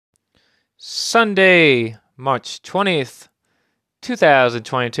Sunday, March 20th,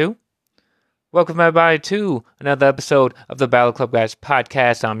 2022. Welcome everybody to another episode of the Balor Club Guys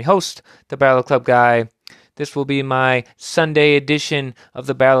podcast. I'm your host, the Balor Club Guy. This will be my Sunday edition of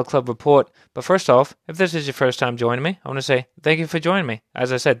the Balor Club Report. But first off, if this is your first time joining me, I want to say thank you for joining me.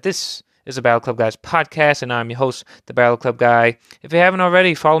 As I said, this is the Balor Club Guys podcast, and I'm your host, the Balor Club Guy. If you haven't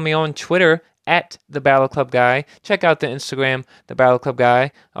already, follow me on Twitter at the Balor Club Guy. Check out the Instagram, the Balor Club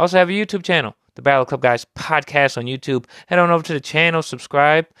Guy. I also have a YouTube channel, the Balor Club Guys podcast on YouTube. Head on over to the channel,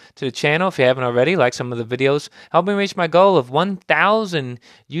 subscribe to the channel if you haven't already, like some of the videos. Help me reach my goal of 1,000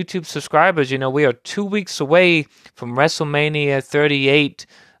 YouTube subscribers. You know, we are 2 weeks away from WrestleMania 38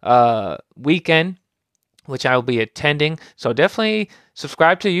 weekend, which I will be attending. So definitely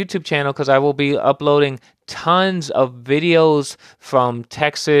subscribe to the YouTube channel because I will be uploading tons of videos from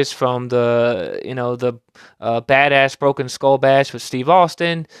Texas, from the Badass Broken Skull Bash with Steve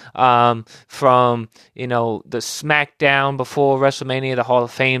Austin, from the SmackDown before WrestleMania, the Hall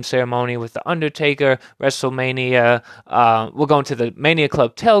of Fame ceremony with the Undertaker, WrestleMania. We're going to the Mania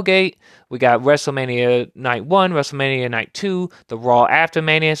Club tailgate. We got WrestleMania Night 1, WrestleMania Night 2, the Raw After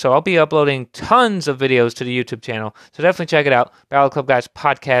Mania. So I'll be uploading tons of videos to the YouTube channel. So definitely check it out. Balor Club Guys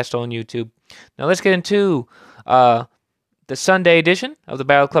podcast on YouTube. Now let's get into the Sunday edition of the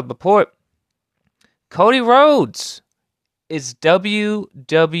Balor Club Report. Cody Rhodes is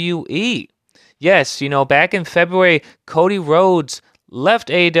WWE. Yes, back in February, Cody Rhodes left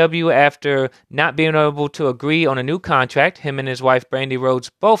AEW after not being able to agree on a new contract. Him and his wife, Brandy Rhodes,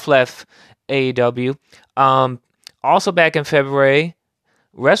 both left AEW. Also back in February,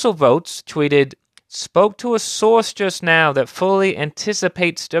 WrestleVotes tweeted, "Spoke to a source just now that fully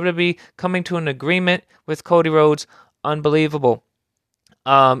anticipates WWE coming to an agreement with Cody Rhodes. Unbelievable."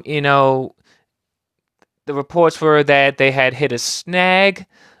 The reports were that they had hit a snag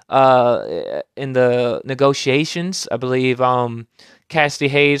in the negotiations. I believe Cassidy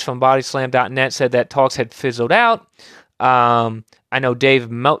Hayes from Bodyslam.net said that talks had fizzled out. I know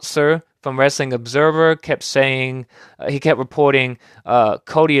Dave Meltzer from Wrestling Observer kept reporting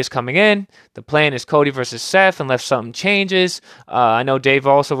Cody is coming in. The plan is Cody versus Seth unless something changes. I know Dave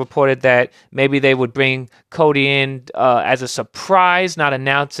also reported that maybe they would bring Cody in as a surprise, not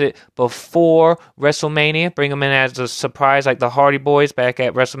announce it before WrestleMania. Bring him in as a surprise like the Hardy Boys back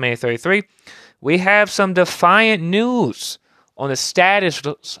at WrestleMania 33. We have some defiant news on the status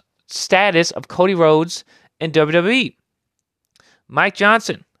of Cody Rhodes in WWE. Mike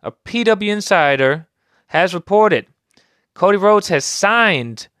Johnson, a PW insider, has reported Cody Rhodes has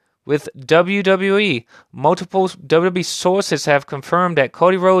signed with WWE. Multiple WWE sources have confirmed that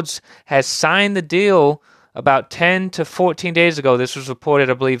Cody Rhodes has signed the deal about 10 to 14 days ago. This was reported,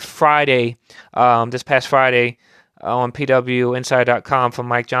 I believe, Friday, this past Friday, on PWInsider.com from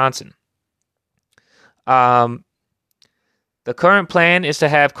Mike Johnson. The current plan is to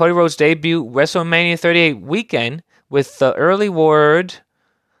have Cody Rhodes debut WrestleMania 38 weekend, with the early word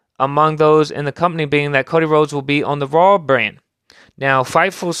among those in the company being that Cody Rhodes will be on the Raw brand. Now,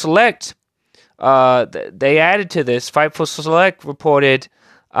 Fightful Select, they added to this. Fightful Select reported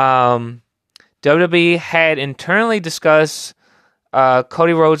WWE had internally discussed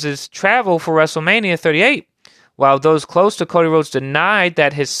Cody Rhodes' travel for WrestleMania 38, while those close to Cody Rhodes denied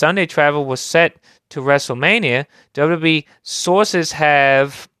that his Sunday travel was set to WrestleMania. WWE sources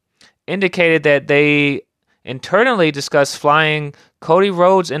have indicated that they internally discussed flying Cody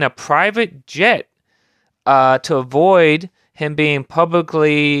Rhodes in a private jet to avoid him being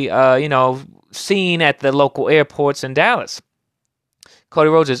publicly, seen at the local airports in Dallas. Cody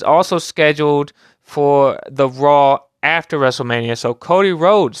Rhodes is also scheduled for the Raw after WrestleMania, so Cody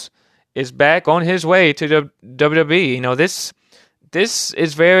Rhodes is back on his way to the WWE. This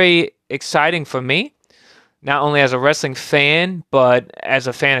is very exciting for me. Not only as a wrestling fan, but as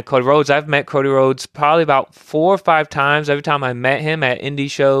a fan of Cody Rhodes. I've met Cody Rhodes probably about 4 or 5 times. Every time I met him at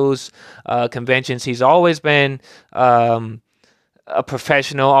indie shows, conventions, he's always been a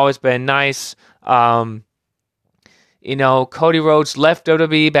professional, always been nice. Cody Rhodes left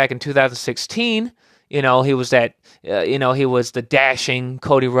WWE back in 2016. He was he was the dashing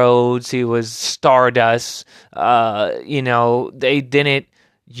Cody Rhodes. He was Stardust. They didn't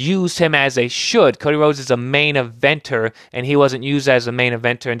use him as they should. Cody Rhodes is a main eventer, and he wasn't used as a main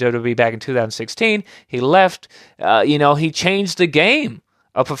eventer in WWE back in 2016. He left. He changed the game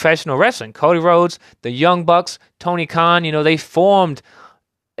of professional wrestling. Cody Rhodes, the Young Bucks, Tony Khan, they formed,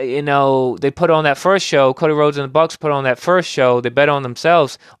 they put on that first show. Cody Rhodes and the Bucks put on that first show. They bet on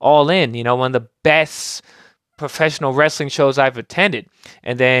themselves, All In, one of the best professional wrestling shows I've attended.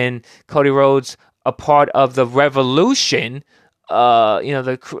 And then Cody Rhodes, a part of the Revolution,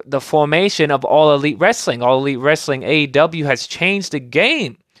 the formation of All Elite Wrestling. All Elite Wrestling AEW has changed the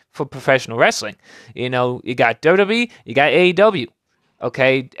game for professional wrestling. You got WWE, you got AEW.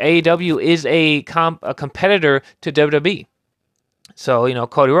 Okay, AEW is a competitor to WWE. So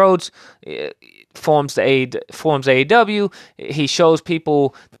Cody Rhodes forms AEW. He shows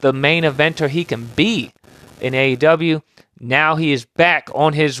people the main eventer he can be in AEW. Now he is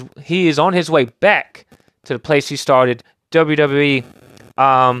on his way back to the place he started, WWE.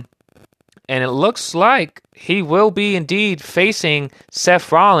 And it looks like he will be indeed facing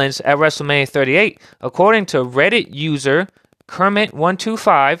Seth Rollins at WrestleMania 38, according to Reddit user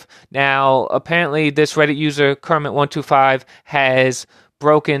Kermit125. Now, apparently, this Reddit user Kermit125 has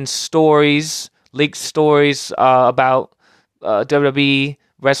broken leaked stories about WWE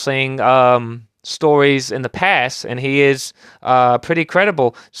wrestling stories in the past, and he is pretty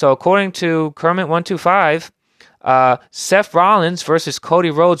credible. So, according to Kermit125, Seth Rollins versus Cody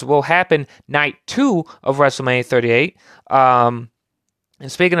Rhodes will happen night 2 of WrestleMania 38. And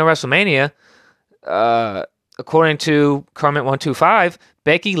speaking of WrestleMania, according to Kermit125,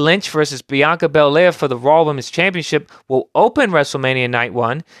 Becky Lynch versus Bianca Belair for the Raw Women's Championship will open WrestleMania Night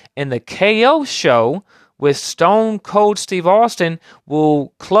 1, and the KO show with Stone Cold Steve Austin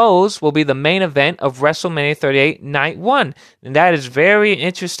will be the main event of WrestleMania 38 Night 1. And that is very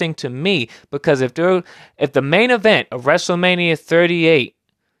interesting to me, because if the main event of WrestleMania 38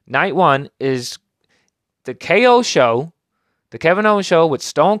 Night 1 is the KO show, the Kevin Owens show with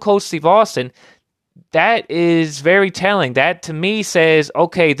Stone Cold Steve Austin, that is very telling. That to me says,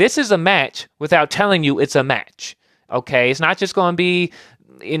 okay, this is a match without telling you it's a match. Okay, it's not just going to be,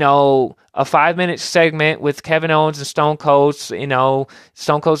 a 5-minute segment with Kevin Owens and Stone Cold. Stone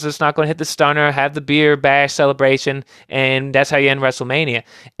Cold's just not going to hit the stunner, have the beer bash celebration, and that's how you end WrestleMania.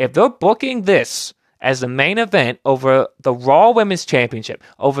 If they're booking this as the main event over the Raw Women's Championship,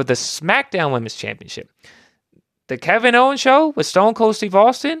 over the SmackDown Women's Championship, the Kevin Owens show with Stone Cold Steve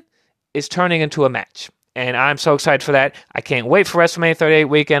Austin is turning into a match. And I'm so excited for that. I can't wait for WrestleMania 38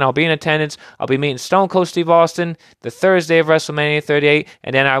 weekend. I'll be in attendance. I'll be meeting Stone Cold Steve Austin the Thursday of WrestleMania 38.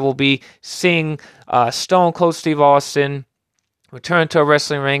 And then I will be seeing Stone Cold Steve Austin return to a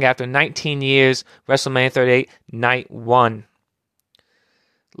wrestling ring after 19 years, WrestleMania 38, Night 1.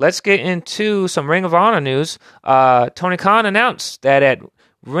 Let's get into some Ring of Honor news. Tony Khan announced that at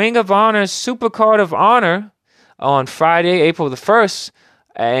Ring of Honor's SuperCard of Honor on Friday, April the 1st,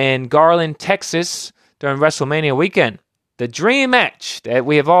 in Garland, Texas, during WrestleMania weekend, the dream match that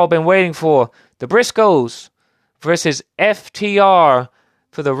we have all been waiting for, the Briscoes versus FTR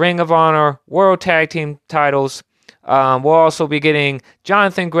for the Ring of Honor World Tag Team titles. We'll also be getting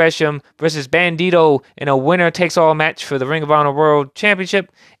Jonathan Gresham versus Bandito in a winner-takes-all match for the Ring of Honor World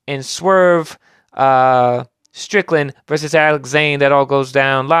Championship, and Swerve Strickland versus Alex Zane. That all goes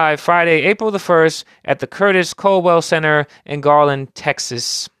down live Friday, April the 1st at the Curtis Colwell Center in Garland,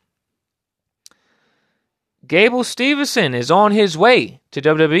 Texas. Gable Stevenson is on his way to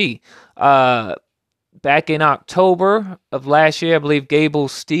WWE. Back in October of last year, I believe Gable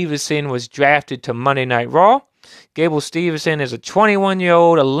Stevenson was drafted to Monday Night Raw. Gable Stevenson is a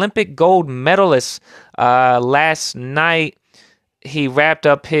 21-year-old Olympic gold medalist. Last night, he wrapped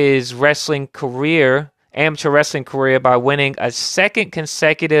up his amateur wrestling career, by winning a second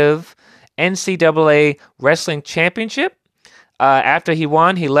consecutive NCAA wrestling championship. After he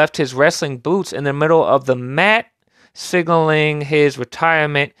won, he left his wrestling boots in the middle of the mat, signaling his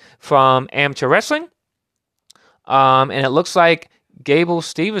retirement from amateur wrestling. And it looks like Gable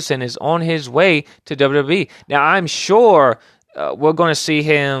Stevenson is on his way to WWE. Now, I'm sure we're going to see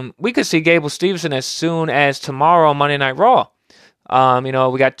him. We could see Gable Stevenson as soon as tomorrow on Monday Night Raw. We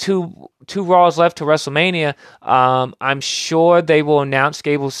got two Raws left to WrestleMania. I'm sure they will announce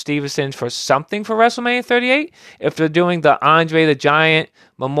Gable Stevenson for something for WrestleMania 38. If they're doing the Andre the Giant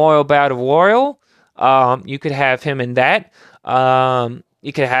Memorial Battle Royal, you could have him in that.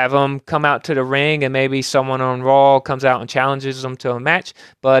 You could have him come out to the ring, and maybe someone on Raw comes out and challenges him to a match.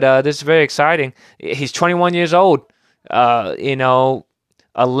 But this is very exciting. He's 21 years old. Olympic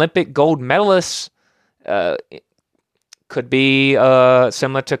gold medalist. Could be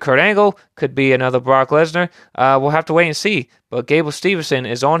similar to Kurt Angle. Could be another Brock Lesnar. We'll have to wait and see. But Gable Stevenson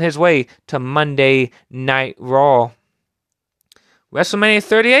is on his way to Monday Night Raw. WrestleMania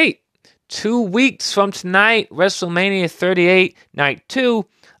 38. 2 weeks from tonight, WrestleMania 38, Night 2.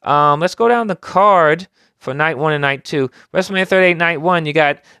 Let's go down the card for Night 1 and Night 2. WrestleMania 38, Night 1, you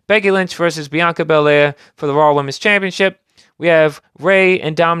got Becky Lynch versus Bianca Belair for the Raw Women's Championship. We have Rey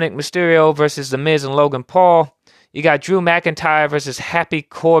and Dominic Mysterio versus The Miz and Logan Paul. You got Drew McIntyre versus Happy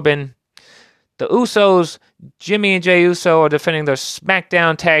Corbin. The Usos, Jimmy and Jey Uso, are defending their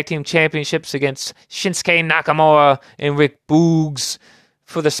SmackDown Tag Team Championships against Shinsuke Nakamura and Rick Boogs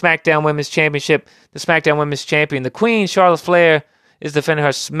for the SmackDown Women's Championship. The SmackDown Women's Champion, the Queen, Charlotte Flair, is defending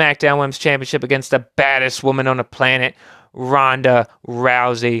her SmackDown Women's Championship against the baddest woman on the planet, Ronda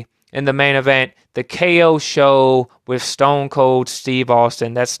Rousey. In the main event, the KO show with Stone Cold Steve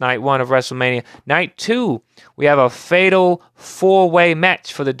Austin. That's night 1 of WrestleMania. Night 2, we have a fatal 4-way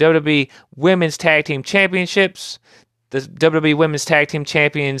match for the WWE Women's Tag Team Championships. The WWE Women's Tag Team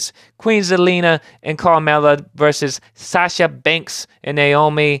Champions, Queen Zelina and Carmella versus Sasha Banks and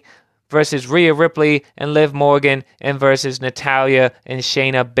Naomi versus Rhea Ripley and Liv Morgan and versus Natalya and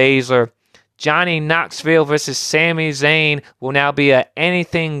Shayna Baszler. Johnny Knoxville versus Sami Zayn will now be a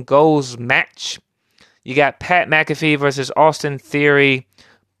anything goes match. You got Pat McAfee versus Austin Theory,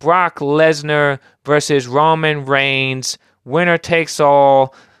 Brock Lesnar versus Roman Reigns, winner takes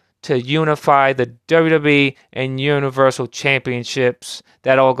all to unify the WWE and Universal Championships.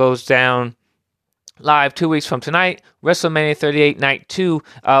 That all goes down live 2 weeks from tonight, WrestleMania 38 Night 2.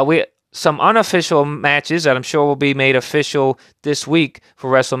 Some unofficial matches that I'm sure will be made official this week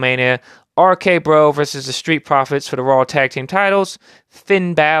for WrestleMania. RK Bro versus the Street Profits for the Raw Tag Team titles.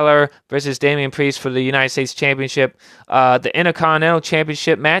 Finn Balor versus Damian Priest for the United States Championship. The Intercontinental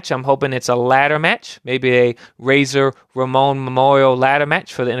Championship match, I'm hoping it's a ladder match. Maybe a Razor Ramon Memorial ladder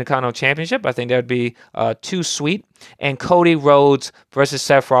match for the Intercontinental Championship. I think that would be too sweet. And Cody Rhodes versus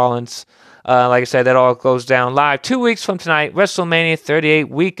Seth Rollins. Like I said, that all goes down live 2 weeks from tonight, WrestleMania 38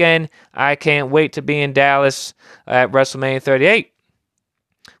 weekend. I can't wait to be in Dallas at WrestleMania 38.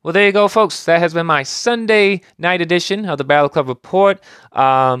 Well, there you go, folks. That has been my Sunday night edition of the Battle Club Report.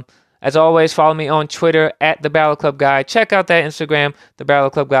 As always, follow me on Twitter at The Battle Club Guy. Check out that Instagram, The Battle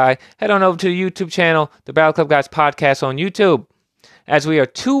Club Guy. Head on over to the YouTube channel, The Battle Club Guys Podcast on YouTube. As we are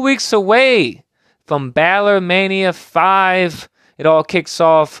 2 weeks away from Balor Mania 5, it all kicks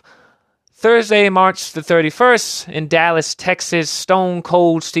off Thursday, March the 31st in Dallas, Texas. Stone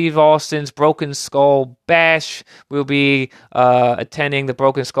Cold Steve Austin's Broken Skull Bash. We'll be attending the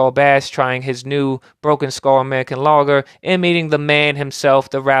Broken Skull Bash, trying his new Broken Skull American Lager, and meeting the man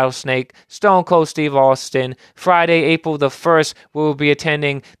himself, the Rattlesnake, Stone Cold Steve Austin. Friday, April the 1st, we'll be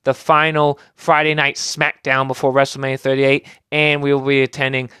attending the final Friday Night SmackDown before WrestleMania 38, and we will be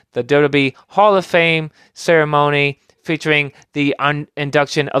attending the WWE Hall of Fame ceremony, featuring the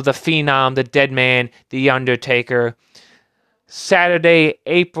induction of the Phenom, the Dead Man, the Undertaker. Saturday,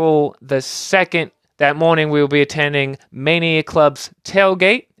 April the 2nd, that morning we will be attending Mania Club's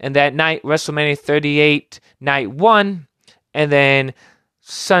tailgate, and that night, WrestleMania 38, Night 1, and then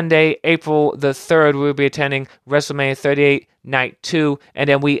Sunday, April the 3rd, we'll be attending WrestleMania 38, Night 2, and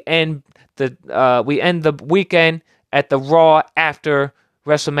then we end the weekend at the Raw after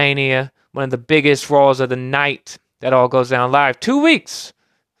WrestleMania, one of the biggest Raws of the night. That all goes down live 2 weeks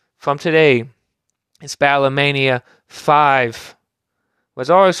from today. It's Balor Mania 5. As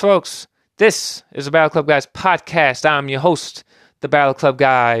always, folks, this is the Battle Club Guys podcast. I'm your host, the Battle Club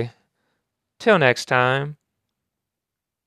Guy. Till next time.